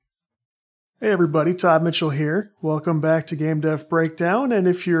Hey everybody, Todd Mitchell here. Welcome back to Game Dev Breakdown. And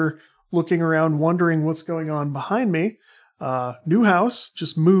if you're looking around wondering what's going on behind me, new house,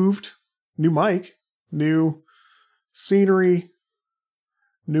 just moved, new mic, new scenery,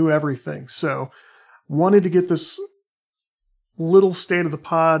 new everything. So wanted to get this little State of the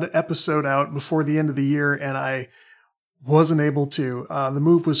Pod episode out before the end of the year, and I wasn't able to. The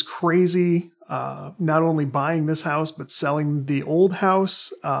move was crazy. Not only buying this house, but selling the old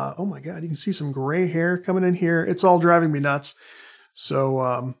house. Oh my God, you can see some gray hair coming in here. It's all driving me nuts.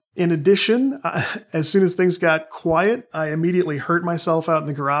 So, in addition, as soon as things got quiet, I immediately hurt myself out in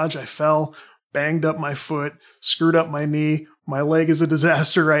the garage. I fell, banged up my foot, screwed up my knee. My leg is a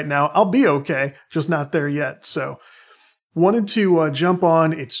disaster right now. I'll be okay, just not there yet. So, wanted to jump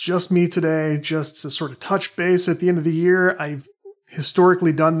on. It's just me today, just to sort of touch base at the end of the year. I've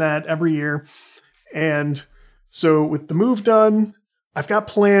historically done that every year. And so with the move done, I've got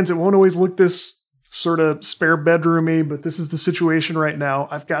plans. It won't always look this sort of spare bedroomy, but this is the situation right now.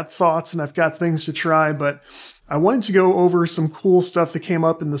 I've got thoughts and I've got things to try, but I wanted to go over some cool stuff that came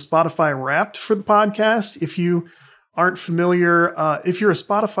up in the Spotify Wrapped for the podcast. If you aren't familiar, if you're a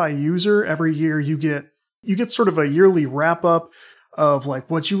Spotify user, every year you get sort of a yearly wrap up of like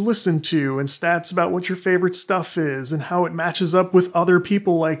what you listen to and stats about what your favorite stuff is and how it matches up with other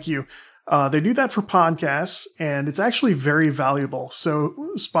people like you. They do that for podcasts, and it's actually very valuable.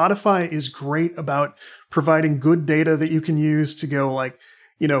 So Spotify is great about providing good data that you can use to go like,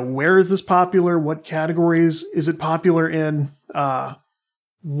 where is this popular? What categories is it popular in?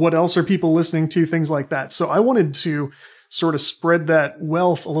 What else are people listening to? Things like that. So I wanted to sort of spread that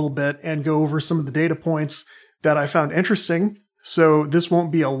wealth a little bit and go over some of the data points that I found interesting. So this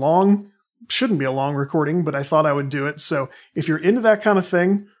shouldn't be a long recording, but I thought I would do it. So if you're into that kind of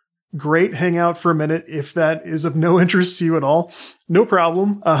thing, great, hang out for a minute. If that is of no interest to you at all, no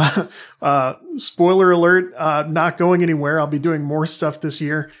problem. Spoiler alert, not going anywhere. I'll be doing more stuff this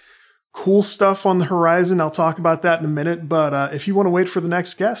year. Cool stuff on the horizon. I'll talk about that in a minute. But if you want to wait for the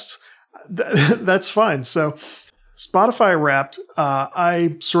next guest, that's fine. So Spotify Wrapped,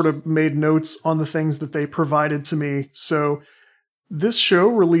 I sort of made notes on the things that they provided to me. So this show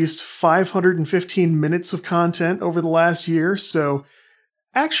released 515 minutes of content over the last year. So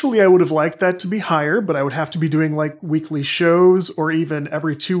actually, I would have liked that to be higher, but I would have to be doing like weekly shows or even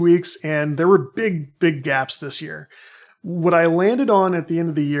every 2 weeks. And there were big, big gaps this year. What I landed on at the end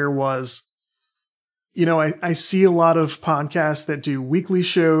of the year was, I see a lot of podcasts that do weekly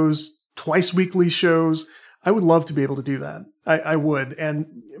shows, twice weekly shows. I would love to be able to do that. I would. And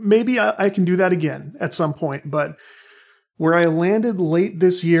maybe I can do that again at some point. But where I landed late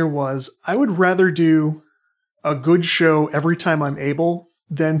this year was I would rather do a good show every time I'm able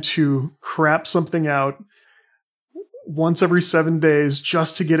than to crap something out once every 7 days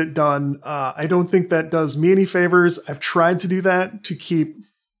just to get it done. I don't think that does me any favors. I've tried to do that to keep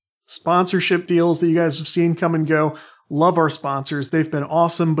sponsorship deals that you guys have seen come and go. Love our sponsors. They've been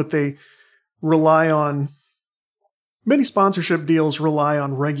awesome, but many sponsorship deals rely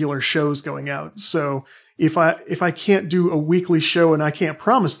on regular shows going out. So if I can't do a weekly show and I can't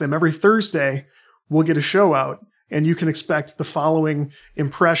promise them every Thursday we'll get a show out and you can expect the following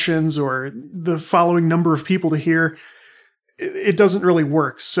impressions or the following number of people to hear, it doesn't really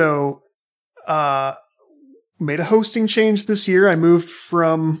work. So made a hosting change this year. I moved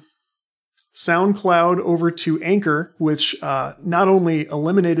from SoundCloud over to Anchor, which not only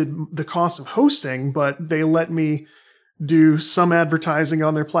eliminated the cost of hosting, but they let me do some advertising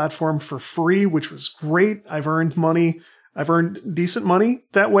on their platform for free, which was great. I've earned decent money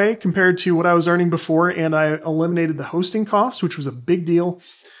that way compared to what I was earning before, and I eliminated the hosting cost, which was a big deal.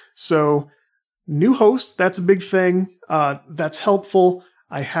 So new hosts, that's a big thing. That's helpful.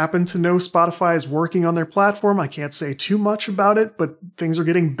 I happen to know Spotify is working on their platform. I can't say too much about it, but things are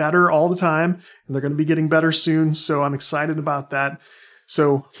getting better all the time, and they're going to be getting better soon. So I'm excited about that.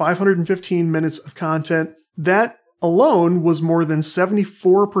 So 515 minutes of content. That alone was more than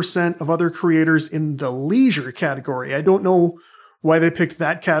 74% of other creators in the leisure category. I don't know why they picked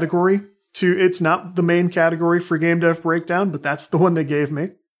that category. It's not the main category for Game Dev Breakdown, but that's the one they gave me.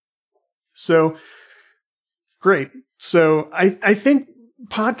 So great. So I think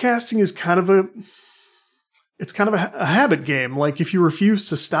podcasting is kind of a habit game. Like if you refuse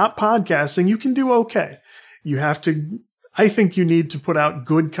to stop podcasting, you can do okay. I think you need to put out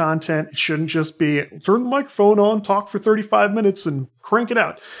good content. It shouldn't just be turn the microphone on, talk for 35 minutes and crank it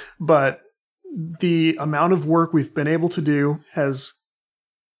out. But the amount of work we've been able to do has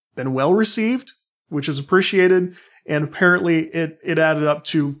been well received. which is appreciated. And apparently it added up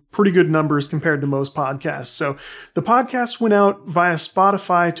to pretty good numbers compared to most podcasts. So the podcast went out via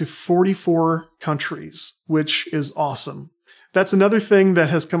Spotify to 44 countries, which is awesome. That's another thing that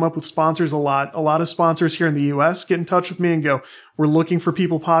has come up with sponsors a lot. A lot of sponsors here in the US get in touch with me and go, we're looking for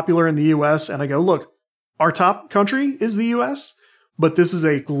people popular in the US. And I go, look, our top country is the US, but this is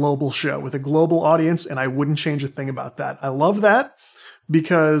a global show with a global audience, and I wouldn't change a thing about that. I love that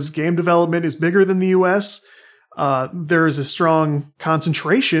because game development is bigger than the US. There is a strong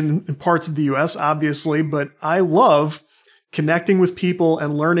concentration in parts of the US, obviously, but I love connecting with people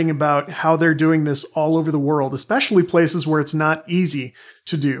and learning about how they're doing this all over the world, especially places where it's not easy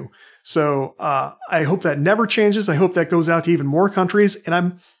to do. So I hope that never changes. I hope that goes out to even more countries.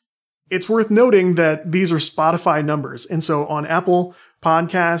 And it's worth noting that these are Spotify numbers. And so on Apple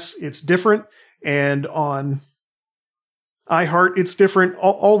Podcasts, it's different. And on iHeart, it's different.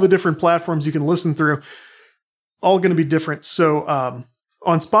 All the different platforms you can listen through, all going to be different. So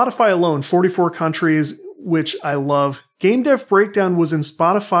on Spotify alone, 44 countries, which I love. Game Dev Breakdown was in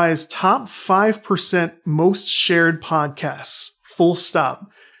Spotify's top 5% most shared podcasts. Full stop.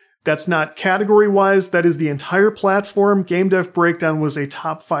 That's not category-wise. That is the entire platform. Game Dev Breakdown was a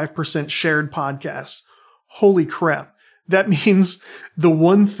top 5% shared podcast. Holy crap. That means the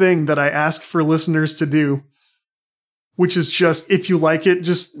one thing that I ask for listeners to do, which is just, if you like it,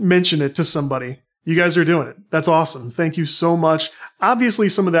 just mention it to somebody. You guys are doing it. That's awesome. Thank you so much. Obviously,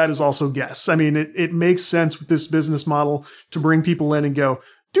 some of that is also guests. I mean, it makes sense with this business model to bring people in and go,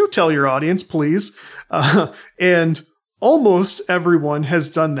 do tell your audience, please. And almost everyone has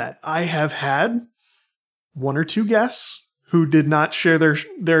done that. I have had one or two guests who did not share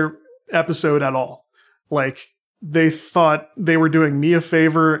their episode at all. Like, they thought they were doing me a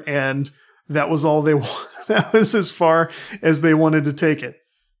favor, and that was all they wanted. That was as far as they wanted to take it.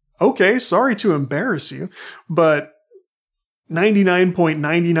 Okay, sorry to embarrass you, but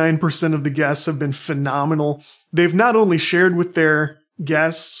 99.99% of the guests have been phenomenal. They've not only shared with their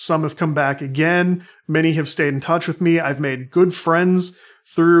guests, some have come back again. Many have stayed in touch with me. I've made good friends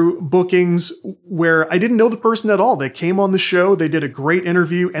through bookings where I didn't know the person at all. They came on the show, they did a great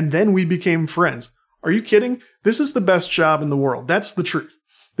interview, and then we became friends. Are you kidding? This is the best job in the world. That's the truth.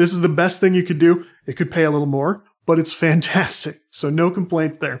 This is the best thing you could do. It could pay a little more, but it's fantastic. So no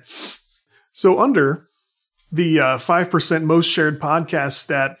complaints there. So under the 5% most shared podcast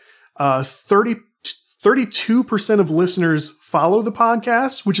stat, 32% of listeners follow the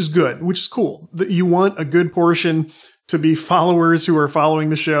podcast, which is good, which is cool. You want a good portion to be followers who are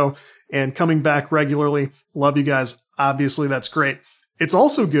following the show and coming back regularly. Love you guys. Obviously, that's great. It's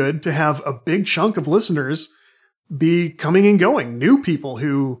also good to have a big chunk of listeners be coming and going, new people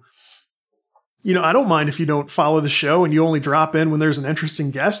who, I don't mind if you don't follow the show and you only drop in when there's an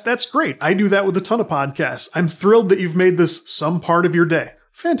interesting guest. That's great. I do that with a ton of podcasts. I'm thrilled that you've made this some part of your day.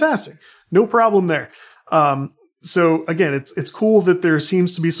 Fantastic. No problem there. So again, it's cool that there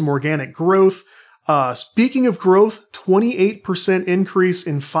seems to be some organic growth. Speaking of growth, 28% increase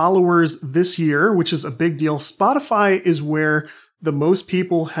in followers this year, which is a big deal. Spotify is where the most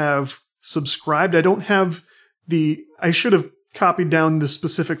people have subscribed. I don't have I should have copied down the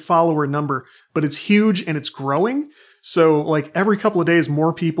specific follower number, but it's huge and it's growing. So like every couple of days,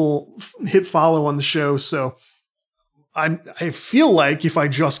 more people hit follow on the show. So I feel like if I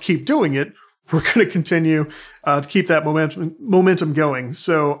just keep doing it, we're going to continue to keep that momentum going.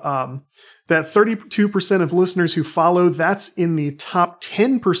 So that 32% of listeners who follow, that's in the top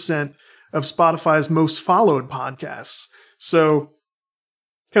 10% of Spotify's most followed podcasts. So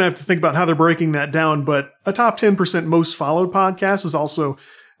kind of have to think about how they're breaking that down, but a top 10% most followed podcast is also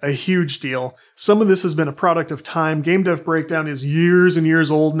a huge deal. Some of this has been a product of time. Game Dev Breakdown is years and years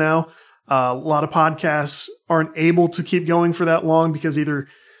old now. A lot of podcasts aren't able to keep going for that long because either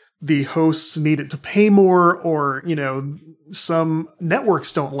the hosts need it to pay more or, some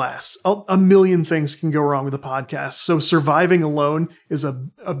networks don't last. A million things can go wrong with a podcast. So surviving alone is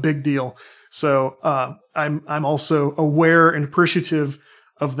a big deal. So I'm also aware and appreciative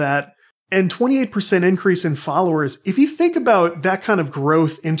of that. And 28% increase in followers. If you think about that kind of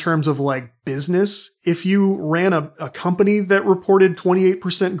growth in terms of like business, if you ran a company that reported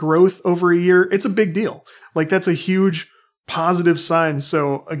 28% growth over a year, it's a big deal. Like that's a huge positive sign.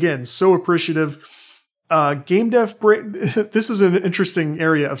 So again, so appreciative. Game Dev this is an interesting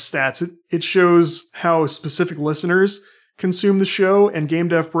area of stats. It shows how specific listeners consume the show, and Game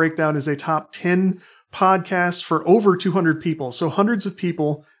Dev Breakdown is a top 10 podcast for over 200 people. So hundreds of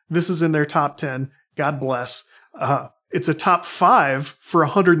people. This is in their top 10. God bless. It's a top 5 for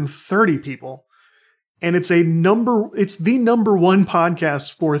 130 people. And it's the number one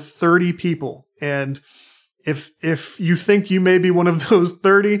podcast for 30 people And if you think you may be one of those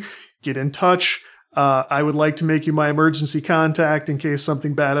 30, get in touch. I would like to make you my emergency contact in case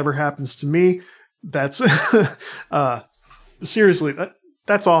something bad ever happens to me. That's seriously,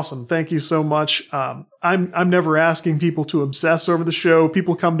 that's awesome. Thank you so much. I'm never asking people to obsess over the show.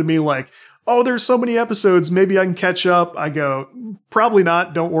 People come to me like, oh, there's so many episodes. Maybe I can catch up. I go, probably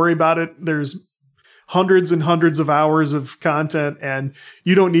not. Don't worry about it. There's hundreds and hundreds of hours of content, and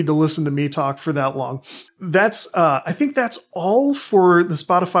you don't need to listen to me talk for that long. I think that's all for the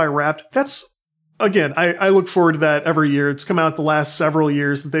Spotify Wrapped. Again, I look forward to that every year. It's come out the last several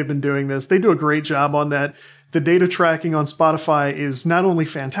years that they've been doing this. They do a great job on that. The data tracking on Spotify is not only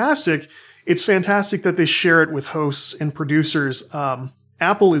fantastic, it's fantastic that they share it with hosts and producers.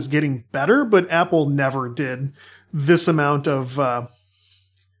 Apple is getting better, but Apple never did this amount of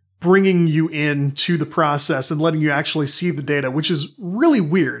bringing you into the process and letting you actually see the data, which is really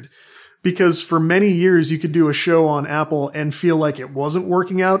weird. Because for many years, you could do a show on Apple and feel like it wasn't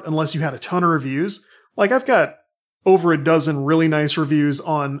working out unless you had a ton of reviews. Like I've got over a dozen really nice reviews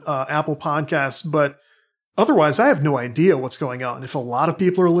on Apple Podcasts, but otherwise I have no idea what's going on. If a lot of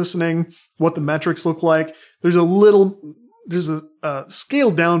people are listening, what the metrics look like. There's a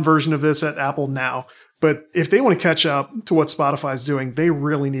scaled down version of this at Apple now. But if they want to catch up to what Spotify's doing, they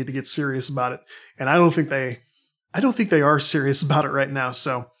really need to get serious about it. And I don't think they are serious about it right now.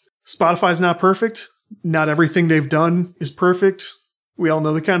 So Spotify's not perfect. Not everything they've done is perfect. We all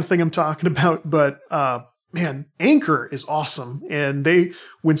know the kind of thing I'm talking about, but man, Anchor is awesome. And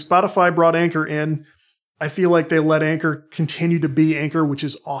when Spotify brought Anchor in, I feel like they let Anchor continue to be Anchor, which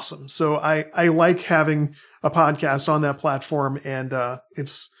is awesome. So I like having a podcast on that platform, and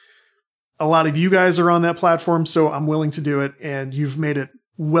it's a lot of you guys are on that platform, so I'm willing to do it, and you've made it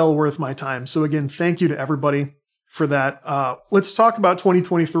well worth my time. So again, thank you to everybody for that. Let's talk about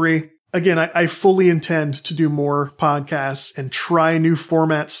 2023. Again, I fully intend to do more podcasts and try new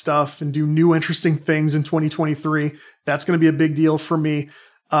format stuff and do new interesting things in 2023. That's going to be a big deal for me.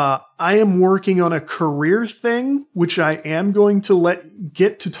 I am working on a career thing, which I am going to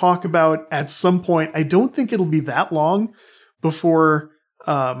get to talk about at some point. I don't think it'll be that long before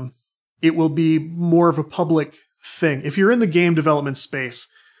it will be more of a public thing. If you're in the game development space,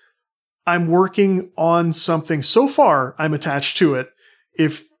 I'm working on something. So far, I'm attached to it.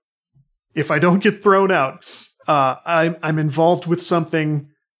 If I don't get thrown out, I'm involved with something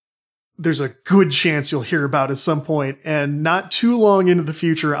there's a good chance you'll hear about at some point, and not too long into the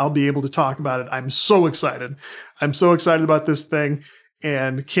future, I'll be able to talk about it. I'm so excited. I'm so excited about this thing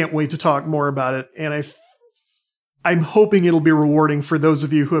and can't wait to talk more about it. And I'm hoping it'll be rewarding for those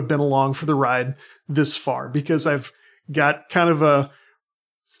of you who have been along for the ride this far, because I've got kind of a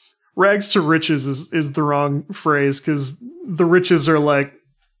rags to riches is the wrong phrase, because the riches are like,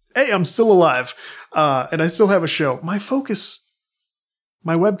 hey, I'm still alive. And I still have a show.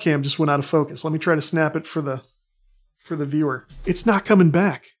 My webcam just went out of focus. Let me try to snap it for the viewer. It's not coming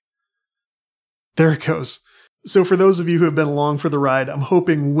back. There it goes. So for those of you who have been along for the ride, I'm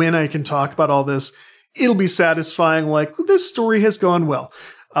hoping when I can talk about all this, it'll be satisfying, like, this story has gone well.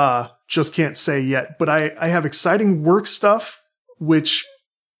 Just can't say yet. But I have exciting work stuff, which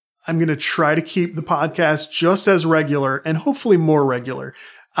I'm going to try to keep the podcast just as regular and hopefully more regular.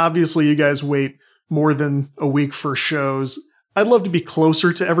 Obviously, you guys wait more than a week for shows. I'd love to be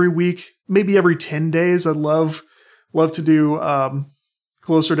closer to every week, maybe every 10 days. I'd love to do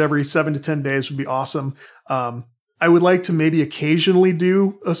closer to every 7 to 10 days would be awesome. I would like to maybe occasionally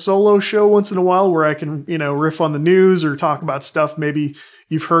do a solo show once in a while where I can, riff on the news or talk about stuff maybe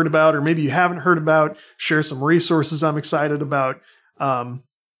you've heard about or maybe you haven't heard about, share some resources I'm excited about.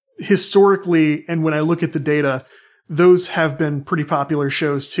 Historically, and when I look at the data, those have been pretty popular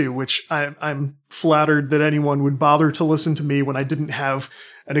shows too, which I'm flattered that anyone would bother to listen to me when I didn't have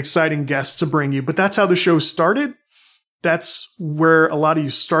an exciting guest to bring you. But that's how the show started. That's where a lot of you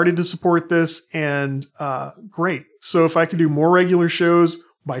started to support this, and great. So if I could do more regular shows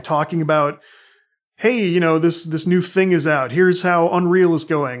by talking about, hey, this new thing is out. Here's how Unreal is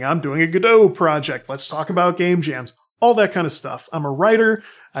going. I'm doing a Godot project. Let's talk about game jams. All that kind of stuff. I'm a writer.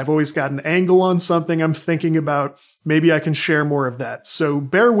 I've always got an angle on something I'm thinking about. Maybe I can share more of that. So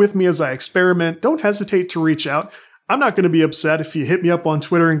bear with me as I experiment. Don't hesitate to reach out. I'm not going to be upset if you hit me up on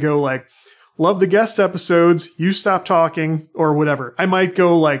Twitter and go like, love the guest episodes, you stop talking, or whatever. I might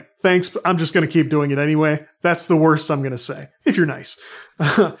go like, thanks, but I'm just going to keep doing it anyway. That's the worst I'm going to say, if you're nice.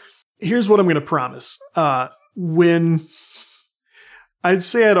 Here's what I'm going to promise. When I'd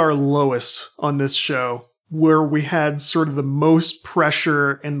say at our lowest on this show, where we had sort of the most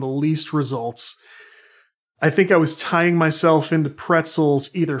pressure and the least results, I think I was tying myself into pretzels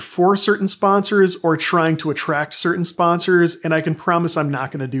either for certain sponsors or trying to attract certain sponsors. And I can promise I'm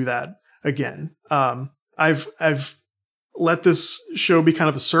not going to do that again. I've let this show be kind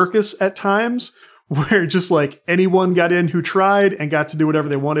of a circus at times where just like anyone got in who tried and got to do whatever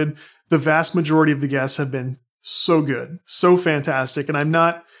they wanted. The vast majority of the guests have been so good, so fantastic. And I'm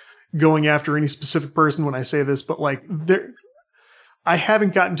not going after any specific person when I say this, but like I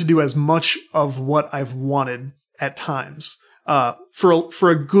haven't gotten to do as much of what I've wanted at times. For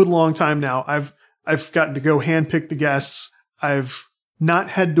a good long time now, I've gotten to go handpick the guests. I've not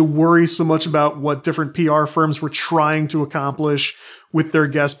had to worry so much about what different PR firms were trying to accomplish with their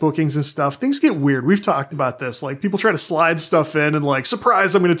guest bookings and stuff. Things get weird. We've talked about this. Like people try to slide stuff in and like,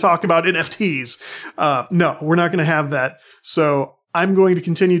 surprise, I'm going to talk about NFTs. No, we're not going to have that. So I'm going to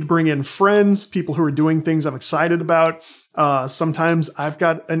continue to bring in friends, people who are doing things I'm excited about. Sometimes I've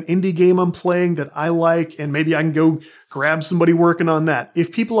got an indie game I'm playing that I like, and maybe I can go grab somebody working on that.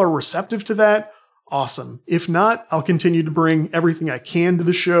 If people are receptive to that, awesome. If not, I'll continue to bring everything I can to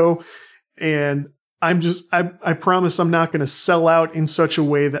the show. And I promise I'm not going to sell out in such a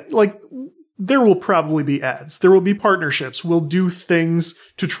way that like there will probably be ads. There will be partnerships. We'll do things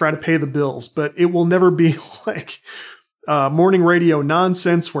to try to pay the bills, but it will never be like morning radio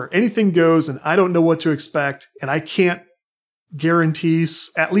nonsense where anything goes and I don't know what to expect. And I can't guarantee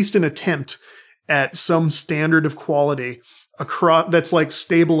at least an attempt at some standard of quality that's like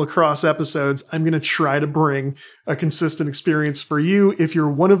stable across episodes. I'm going to try to bring a consistent experience for you if you're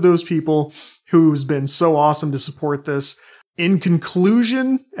one of those people who's been so awesome to support this. In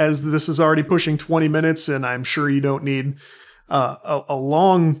conclusion, as this is already pushing 20 minutes and I'm sure you don't need a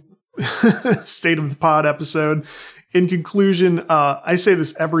long state of the pod episode. In conclusion, I say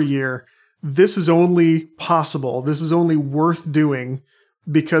this every year. This is only possible. This is only worth doing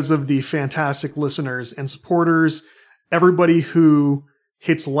because of the fantastic listeners and supporters, everybody who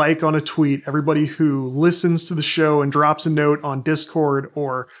hits like on a tweet, everybody who listens to the show and drops a note on Discord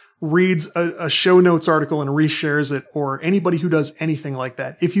or reads a show notes article and reshares it, or anybody who does anything like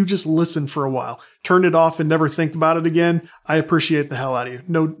that. If you just listen for a while, turn it off and never think about it again, I appreciate the hell out of you.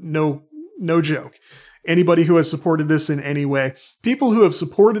 No joke. Anybody who has supported this in any way, people who have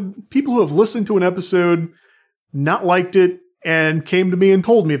listened to an episode, not liked it, and came to me and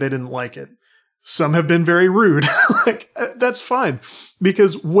told me they didn't like it. Some have been very rude. Like, that's fine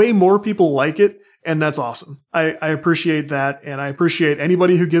because way more people like it. And that's awesome. I appreciate that. And I appreciate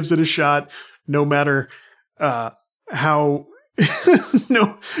anybody who gives it a shot, no matter, how,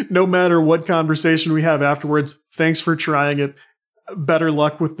 no matter what conversation we have afterwards. Thanks for trying it. Better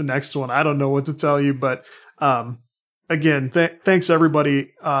luck with the next one. I don't know what to tell you, but, again, thanks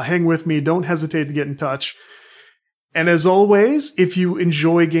everybody. Hang with me. Don't hesitate to get in touch. And as always, if you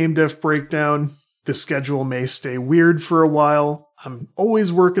enjoy Game Dev Breakdown, the schedule may stay weird for a while. I'm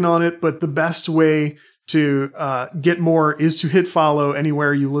always working on it, but the best way to get more is to hit follow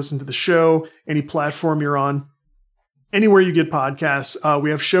anywhere you listen to the show, any platform you're on, anywhere you get podcasts. We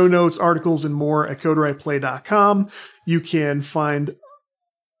have show notes, articles, and more at CodeWritePlay.com. You can find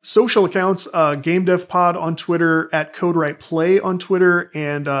social accounts, Game Dev Pod on Twitter, at CodeWritePlay on Twitter,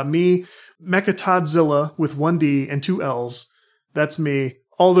 and me, Mechatodzilla with 1D and 2 L's. That's me.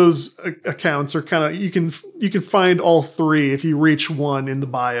 All those accounts are kind of, you can find all three if you reach one in the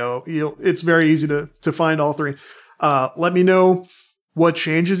bio. It's very easy to find all three. Let me know what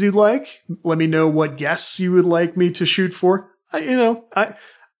changes you'd like. Let me know what guests you would like me to shoot for. I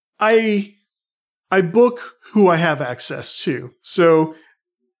book who I have access to. So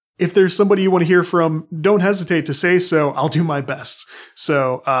if there's somebody you want to hear from, don't hesitate to say so. I'll do my best.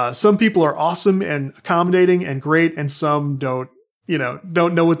 So some people are awesome and accommodating and great, and some don't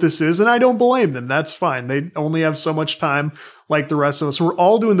know what this is, and I don't blame them. That's fine. They only have so much time like the rest of us. We're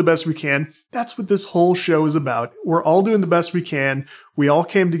all doing the best we can. That's what this whole show is about. We're all doing the best we can. We all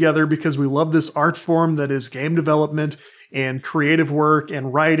came together because we love this art form that is game development and creative work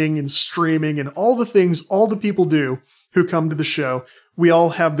and writing and streaming and all the things all the people do who come to the show. We all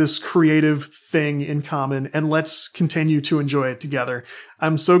have this creative thing in common, and let's continue to enjoy it together.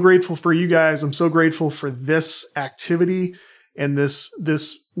 I'm so grateful for you guys. I'm so grateful for this activity and this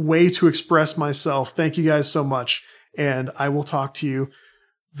way to express myself. Thank you guys so much. And I will talk to you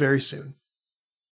very soon.